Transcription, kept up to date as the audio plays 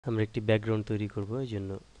আমরা একটি ব্যাকগ্রাউন্ড তৈরি করব, এই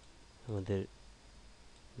জন্য আমাদের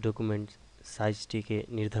ডকুমেন্ট সাইজটিকে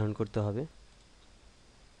নির্ধারণ করতে হবে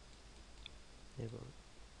এবং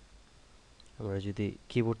আমরা যদি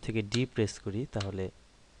কিবোর্ড থেকে ডি প্রেস করি তাহলে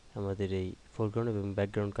আমাদের এই ফোরগ্রাউন্ড এবং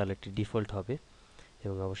ব্যাকগ্রাউন্ড কালারটি ডিফল্ট হবে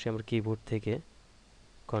এবং অবশ্যই আমরা কিবোর্ড থেকে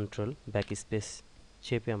কন্ট্রোল ব্যাক স্পেস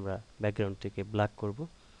চেপে আমরা ব্যাকগ্রাউন্ডটিকে ব্ল্যাক করব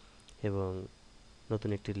এবং নতুন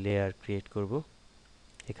একটি লেয়ার ক্রিয়েট করব।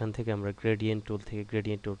 এখান থেকে আমরা গ্রেডিয়েন্ট টুল থেকে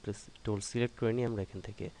গ্রেডিয়েন্ট টুল সিলেক্ট করে নিয়ে আমরা এখান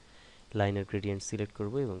থেকে লাইনের গ্রেডিয়েন্ট সিলেক্ট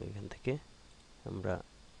করব এবং এখান থেকে আমরা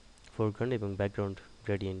ফোরগ্রাউন্ড এবং ব্যাকগ্রাউন্ড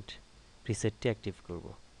গ্রেডিয়েন্ট প্রিসেটটি অ্যাক্টিভ করব।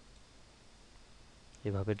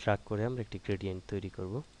 এভাবে ড্র্যাগ করে আমরা একটি গ্রেডিয়েন্ট তৈরি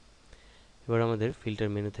করব। এবার আমাদের ফিল্টার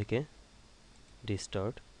মেনু থেকে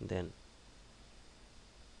ডিস্টর্ট, দেন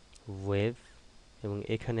ওয়েভ, এবং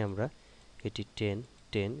এখানে আমরা এটি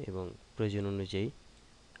 10 এবং প্রয়োজন অনুযায়ী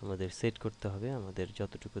আমাদের সেট করতে হবে। আমাদের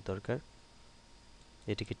যতটুকু দরকার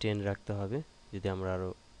এটিকে 10 রাখতে হবে। যদি আমরা আরও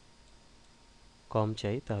কম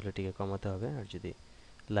চাই তাহলে এটিকে কমাতে হবে, আর যদি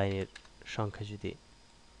লাইনের সংখ্যা যদি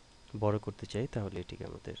বড় করতে চাই তাহলে এটিকে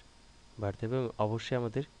আমাদের বাড়তে হবে। এবং অবশ্যই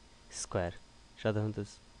আমাদের স্কোয়ার, সাধারণত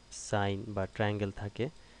সাইন বা ট্রায়াঙ্গেল থাকে,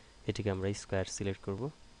 এটিকে আমরা স্কোয়ার সিলেক্ট করব,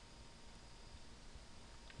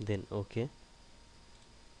 দেন ওকে।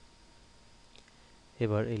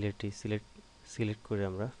 এবার এই লেয়ারটি সিলেক্ট করে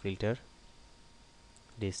আমরা ফিল্টার,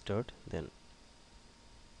 ডিস্টর্ট, দেন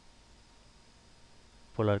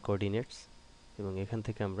পোলার কোঅর্ডিনেটস, এবং এখান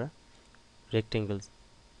থেকে আমরা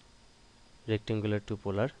রেক্টেঙ্গুলার টু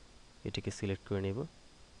পোলার এটিকে সিলেক্ট করে নেব।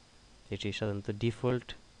 এটি সাধারণত ডিফল্ট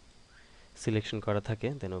সিলেকশন করা থাকে,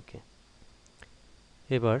 দেন ওকে।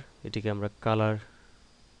 এবার এটিকে আমরা colour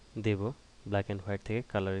Dev, black and white থেকে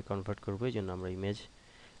কালারে কনভার্ট করব। এই জন্য আমরা ইমেজ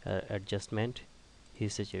অ্যাডজাস্টমেন্ট, হিউ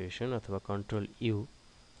স্যাচুরেশন অথবা কন্ট্রোল ইউ,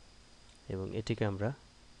 এবং এটিকে আমরা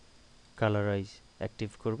কালারাইজ অ্যাক্টিভ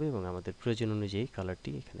করব এবং আমাদের প্রয়োজন অনুযায়ী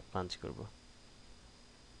কালারটি এখানে পাঞ্চ করব,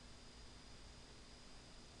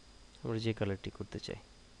 আমরা যে কালারটি করতে চাই।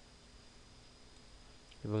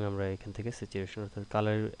 এবং আমরা এখান থেকে স্যাচুরেশন অর্থাৎ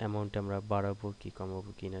কালারের অ্যামাউন্ট আমরা বাড়াবো কি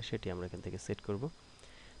কমাবো কি না সেটি আমরা এখান থেকে সেট করব,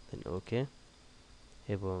 দেন ওকে।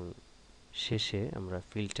 এবং শেষে আমরা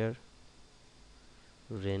ফিল্টার,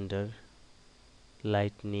 রেন্ডার,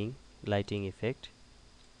 লাইটিং ইফেক্ট,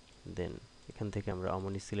 দেন এখান থেকে আমরা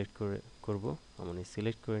অমনি সিলেক্ট করব। অমনি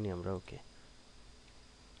সিলেক্ট করে নিয়ে আমরা ওকে।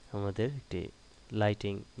 আমাদের একটি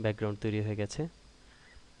লাইটিং ব্যাকগ্রাউন্ড তৈরি হয়ে গেছে।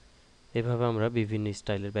 এভাবে আমরা বিভিন্ন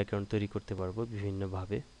স্টাইলের ব্যাকগ্রাউন্ড তৈরি করতে পারবো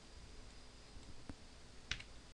বিভিন্নভাবে।